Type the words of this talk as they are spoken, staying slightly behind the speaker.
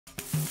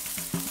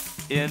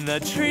In the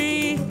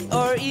tree,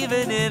 or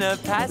even in a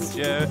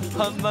pasture,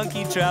 a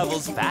monkey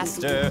travels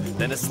faster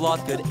than a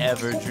sloth could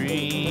ever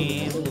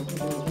dream.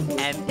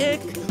 An ick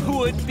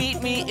would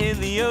beat me in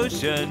the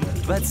ocean,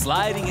 but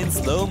sliding in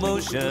slow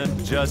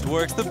motion just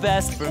works the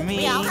best for me.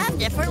 We all have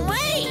different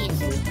ways.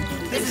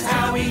 This is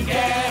how we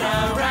get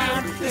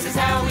around. This is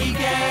how we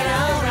get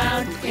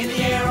around. In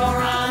the air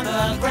or on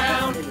the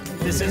ground.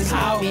 This is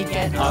how we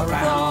get around. A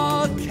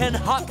frog can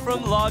hop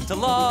from log to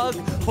log,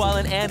 while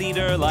an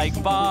anteater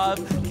like Bob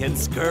can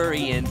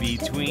scurry in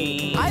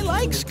between. I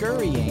like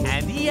scurrying.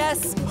 And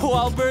yes,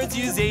 while birds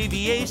use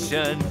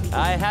aviation,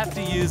 I have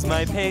to use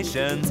my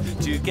patience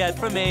to get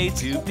from A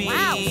to B.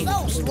 Wow,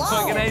 so slow.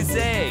 What can I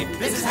say?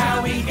 This is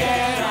how we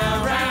get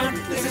around.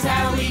 This is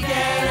how we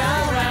get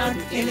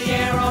around. In the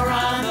air or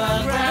on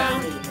the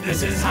ground.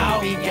 This is how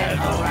we get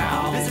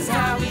around. This is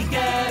how we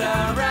get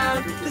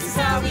around. This is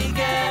how we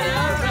get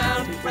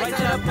around. Right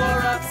up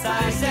or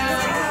upside down. This is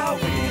how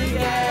we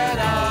get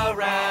around.